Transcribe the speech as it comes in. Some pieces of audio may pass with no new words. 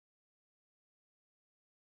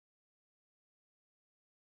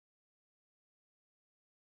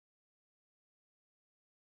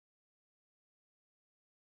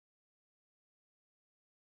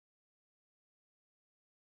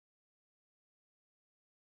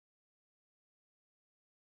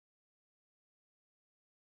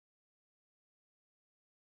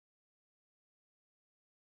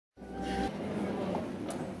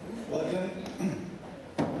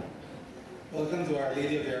Our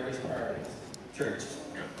Lady of Airways Church.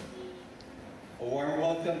 A warm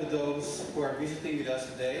welcome to those who are visiting with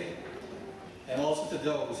us today, and also to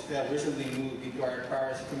those who have recently moved into our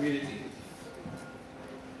parish community.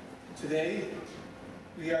 Today,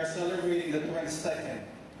 we are celebrating the 22nd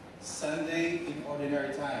Sunday in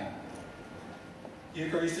Ordinary Time.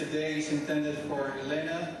 Eucharist today is intended for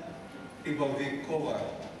Elena Ibovikova.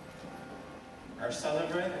 Our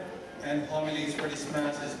celebrant and homilies for this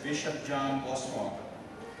Mass is Bishop John Boswa.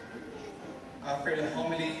 After the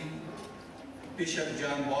homily, Bishop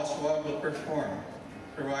John Boswa will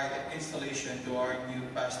provide the installation to our new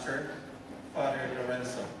pastor, Father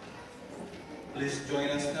Lorenzo. Please join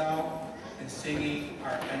us now in singing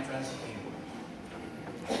our entrance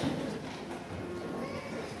hymn.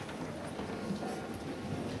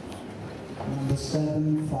 Number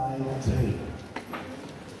 753.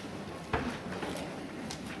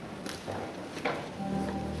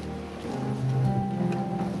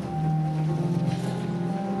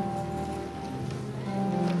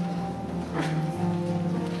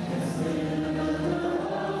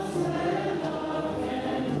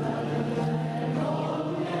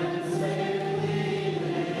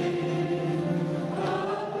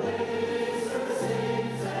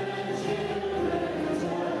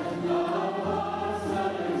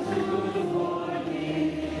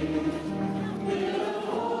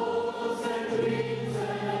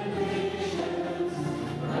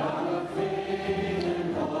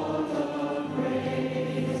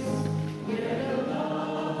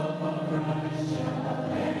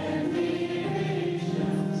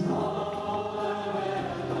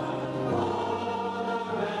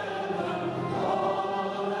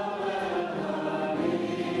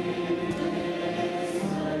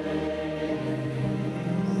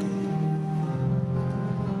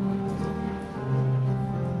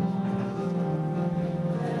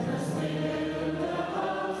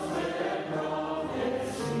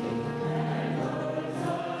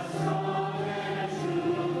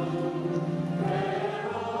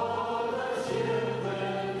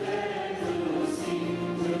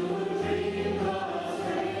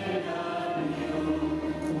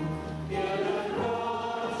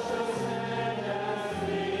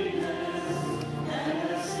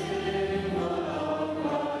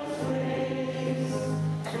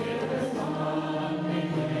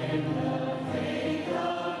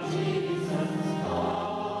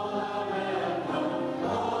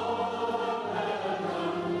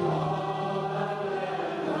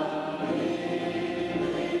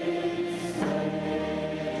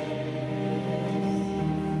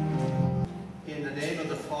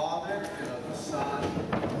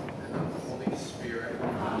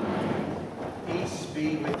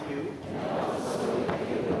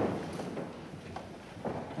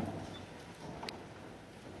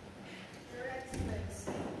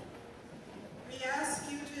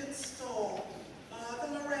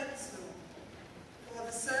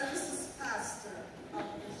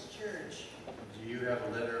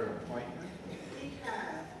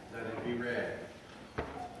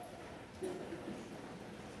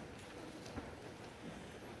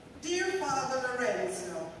 Dear Father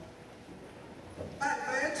Lorenzo, by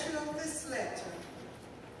virtue of this letter,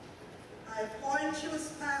 I appoint you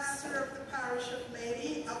as pastor of the parish of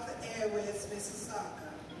Lady of the Airways,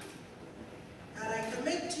 Mississauga, and I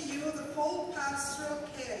commit to you the full pastoral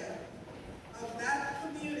care of that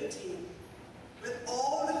community with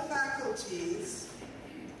all the faculties,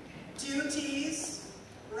 duties,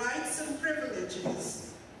 rights, and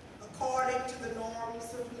privileges according to the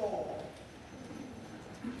norms of law.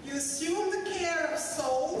 You assume the care of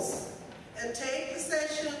souls and take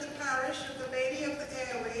possession of the parish of the Lady of the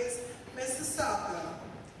Airways, Mississauga,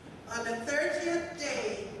 on the 30th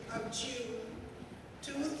day of June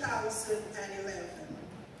 2011.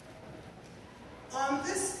 On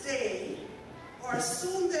this day, or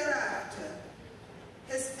soon thereafter,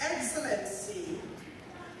 His Excellency,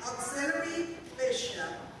 Auxiliary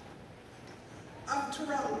Bishop of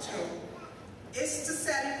Toronto, is to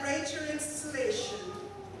celebrate your installation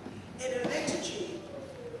in a liturgy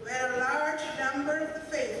where a large number of the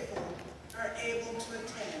faithful are able to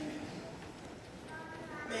attend.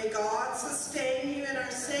 May God sustain you in our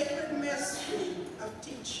sacred mystery of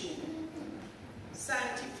teaching,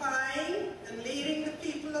 sanctifying and leading the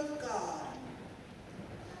people of God.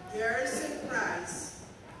 Yours in Christ,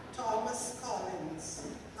 Thomas Collins,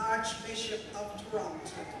 Archbishop of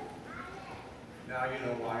Toronto. Now you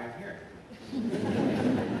know why I'm here.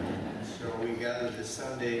 So we gathered this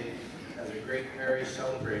Sunday as a great parish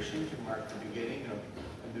celebration to mark the beginning of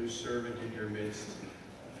a new servant in your midst,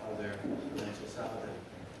 Father Lorenzo Salandanan.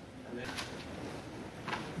 And then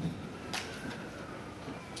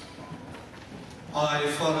I,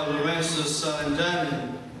 Father Lorenzo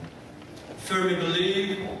Salandanan, firmly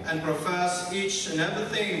believe and profess each and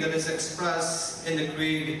everything that is expressed in the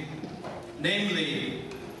Creed. Namely,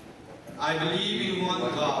 I believe in one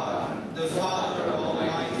God, the Father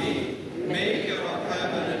Almighty, maker of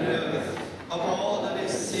heaven and earth, of all that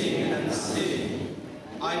is seen and unseen.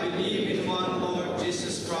 I believe in one Lord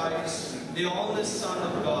Jesus Christ, the only Son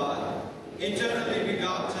of God, eternally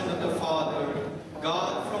begotten of the Father,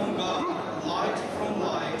 God from God, light from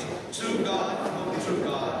light, true God from true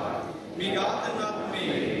God, begotten not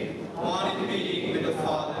made, one in being with the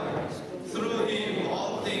Father. Through him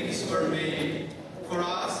all things were made. For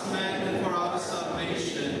us men and for our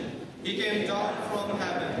salvation, he came down from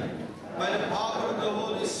heaven. By the power of the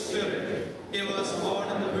Holy Spirit, he was born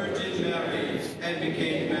of the Virgin Mary and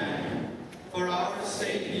became man. For our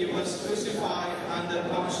sake he was crucified under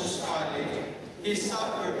Pontius Pilate. He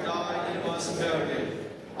suffered, died, and was buried.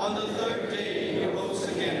 On the third day he rose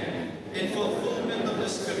again. In fulfillment of the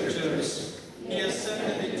Scriptures, he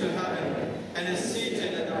ascended into heaven and is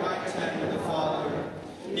seated at the right hand of the Father.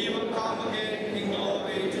 He will come again in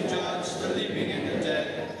glory to judge the living and the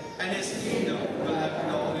dead, and his kingdom will have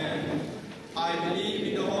no end. I believe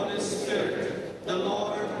in the Holy Spirit, the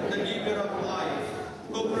Lord, the giver of life,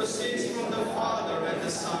 who proceeds from the Father and the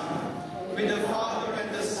Son. With the Father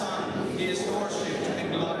and the Son, he is worshipped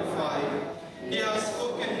and glorified. He has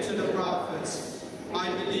spoken to the prophets. I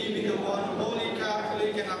believe in the one holy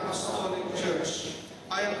Catholic and Apostolic Church.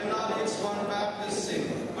 I acknowledge one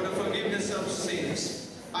baptism for the forgiveness of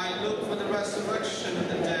sins. I look for the resurrection of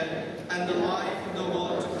the dead and the life of the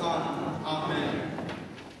world to come. Amen.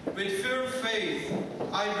 With firm faith,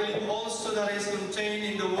 I believe also that is contained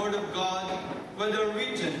in the Word of God, whether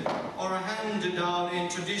written or handed down in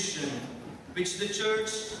tradition, which the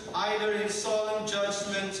Church, either in solemn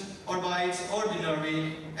judgment or by its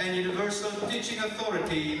ordinary and universal teaching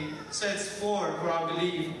authority, sets forth for our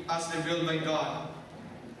belief as revealed by God.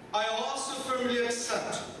 I also firmly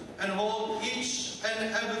accept and hold each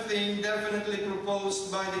and everything definitely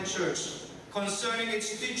proposed by the Church concerning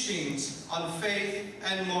its teachings on faith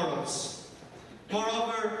and morals.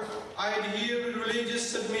 Moreover, I adhere with religious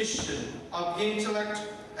submission of intellect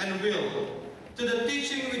and will to the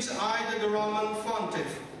teaching which either the Roman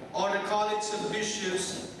Pontiff or the College of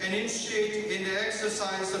Bishops initiate in the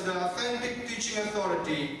exercise of the authentic teaching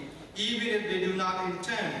authority, even if they do not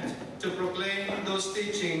intend to proclaim those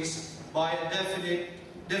teachings by a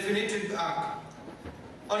definitive act.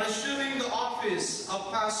 On assuming the office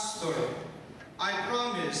of pastor, I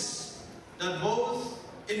promise that both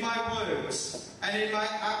in my words and in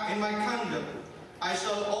my conduct, I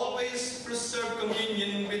shall always preserve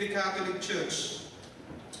communion with the Catholic Church.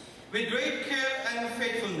 With great care and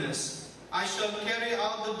faithfulness, I shall carry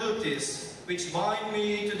out the duties which bind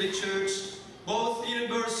me to the Church, both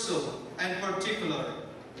universal and particular,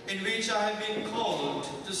 in which I have been called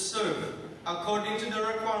to serve according to the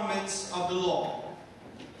requirements of the law.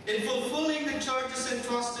 In fulfilling the charges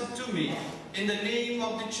entrusted to me in the name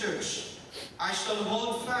of the Church, I shall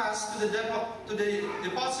hold fast to the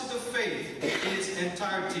deposit of faith in its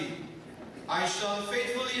entirety. I shall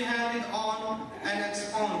faithfully hand it on and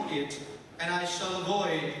expound it, and I shall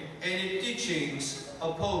avoid any teachings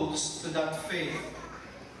opposed to that faith.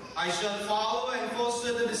 I shall follow and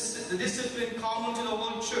foster the discipline common to the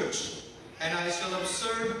whole Church, and I shall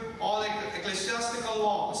observe all ecclesiastical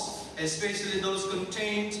laws, especially those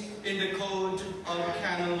contained in the Code of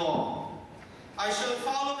Canon Law. I shall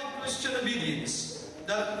follow with Christian obedience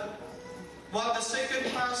that what the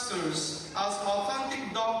sacred pastors as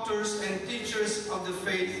authentic doctors and teachers of the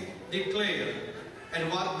faith declare,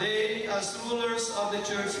 and what they as rulers of the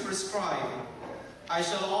Church prescribe. I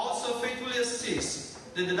shall also faithfully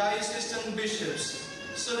assist the diocesan bishops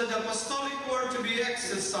so that the apostolic word to be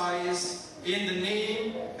exercised in the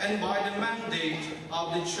name and by the mandate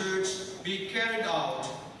of the Church be carried out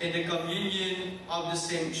in the communion of the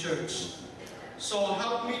same Church. So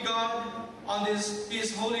help me God on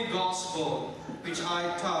His holy gospel, which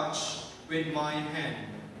I touch with my hand.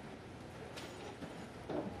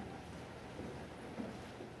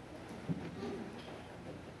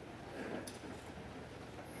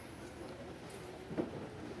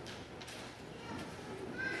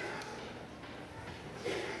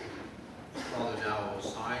 Father now will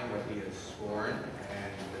sign what he has sworn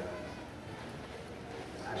and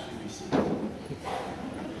actually receive.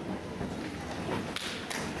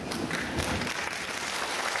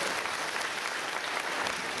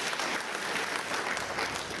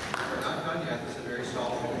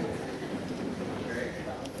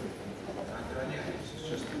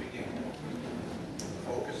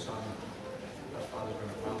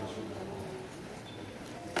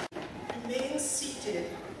 seated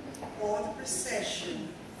for the procession,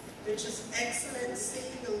 which His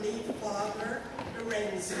Excellency will lead Father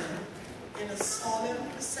Lorenzo in a solemn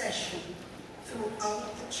procession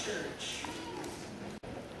throughout the church.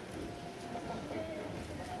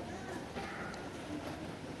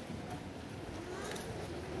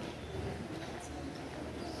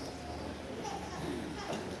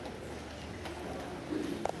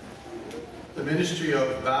 The ministry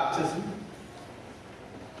of baptism.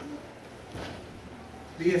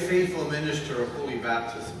 Be a faithful minister of holy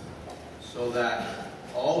baptism, so that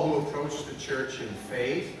all who approach the church in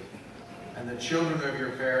faith and the children of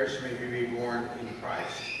your parish may be reborn in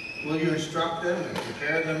Christ. Will you instruct them and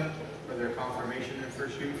prepare them for their confirmation and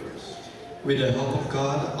First Eucharist? With the help of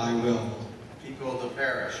God, I will. People of the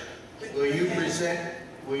parish, will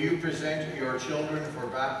you present your children for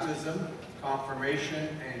baptism, confirmation,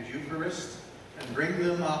 and Eucharist, and bring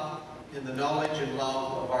them up in the knowledge and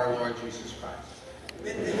love of our Lord Jesus Christ?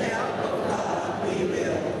 With the help of God, we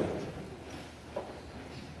will.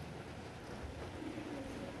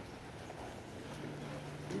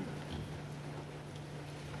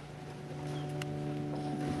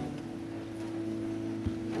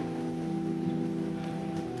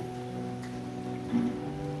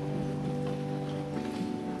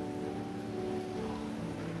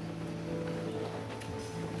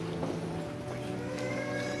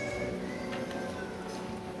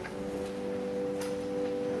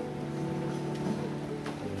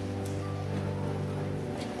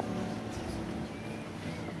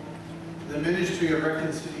 The ministry of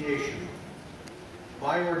reconciliation.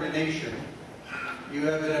 By ordination, you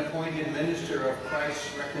have been appointed minister of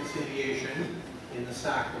Christ's reconciliation in the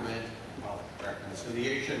sacrament of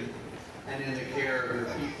reconciliation and in the care of your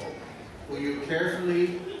people. Will you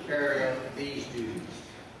carefully carry out these duties?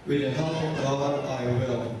 With the help of God, I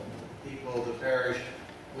will. People of the parish,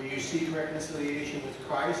 will you seek reconciliation with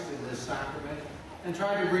Christ in this sacrament and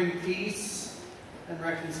try to bring peace and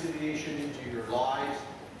reconciliation into your lives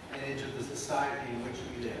and into the society in which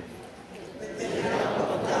we live? With the help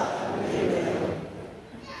of God, we will.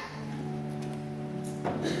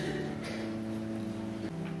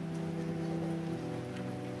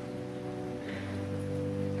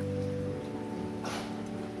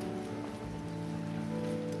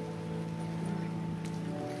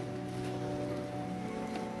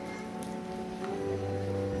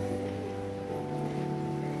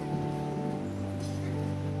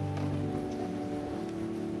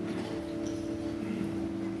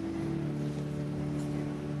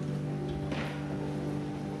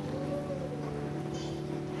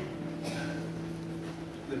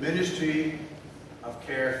 The ministry of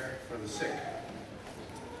care for the sick.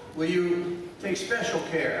 Will you take special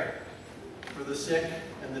care for the sick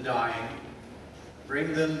and the dying?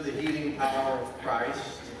 Bring them the healing power of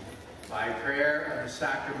Christ by prayer and the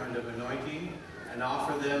sacrament of anointing, and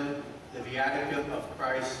offer them the viaticum of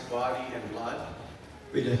Christ's body and blood?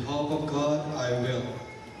 With the help of God, I will.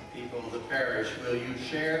 People of the parish, will you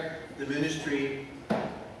share the ministry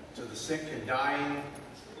to the sick and dying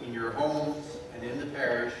in your homes and in the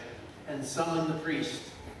parish, and summon the priest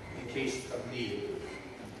in case of need?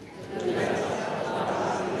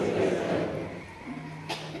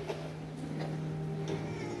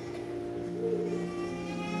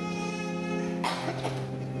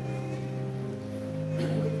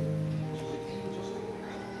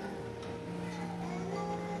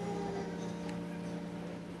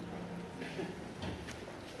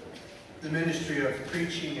 The ministry of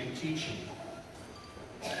preaching and teaching.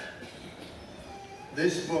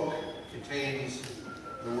 This book contains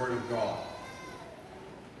the Word of God.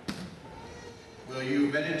 Will you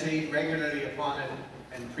meditate regularly upon it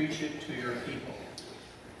and preach it to your people?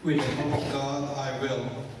 With the help of God, I will.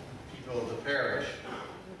 People of the parish,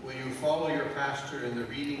 will you follow your pastor in the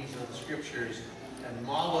readings of the Scriptures and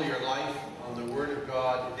model your life on the Word of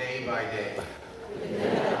God day by day?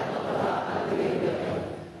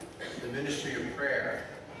 The ministry of prayer.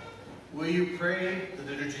 Will you pray the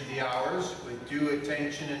Liturgy of the Hours with due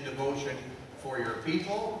attention and devotion for your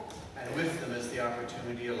people and with them as the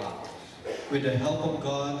opportunity allows? With the help of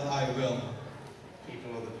God, I will.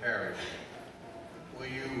 People of the parish, will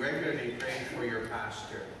you regularly pray for your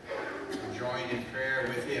pastor and join in prayer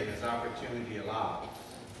with him as opportunity allows?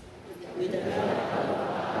 With the help of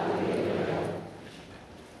God, we will.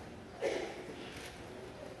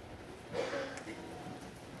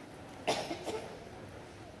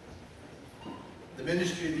 The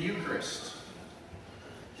ministry of the Eucharist.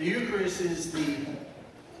 The Eucharist is the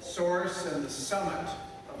source and the summit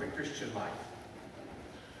of the Christian life.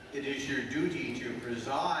 It is your duty to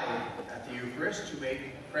preside at the Eucharist, to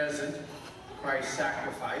make present Christ's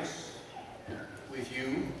sacrifice, with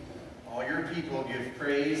you, all your people give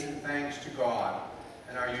praise and thanks to God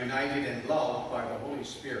and are united in love by the Holy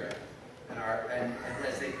Spirit and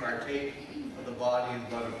as they partake of the body and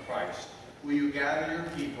blood of Christ. Will you gather your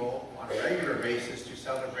people on a regular basis to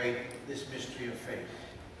celebrate this mystery of faith?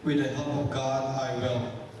 With the help of God, I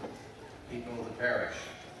will. People of the parish,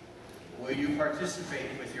 will you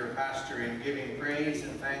participate with your pastor in giving praise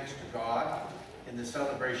and thanks to God in the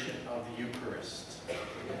celebration of the Eucharist?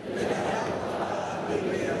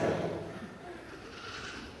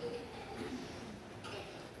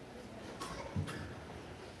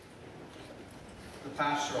 The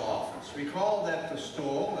pastoral office. Recall that the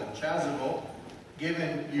stole and chasuble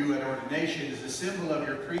given you at ordination is a symbol of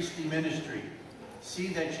your priestly ministry. See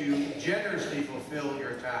that you generously fulfill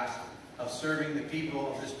your task of serving the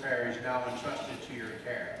people of this parish now entrusted to your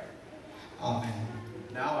care. Amen.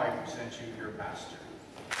 Now I present you your pastor.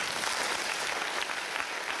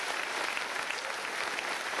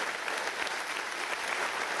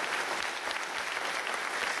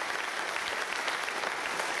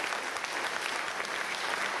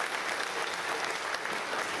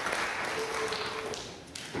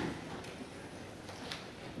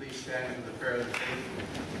 Please stand for the prayer of the faithful.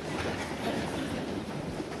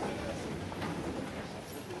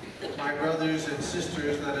 My brothers and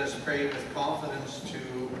sisters, let us pray with confidence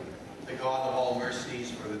to the God of all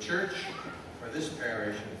mercies for the Church, for this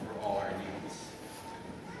parish, and for all our needs.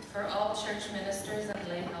 For all church ministers and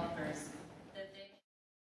lay helpers,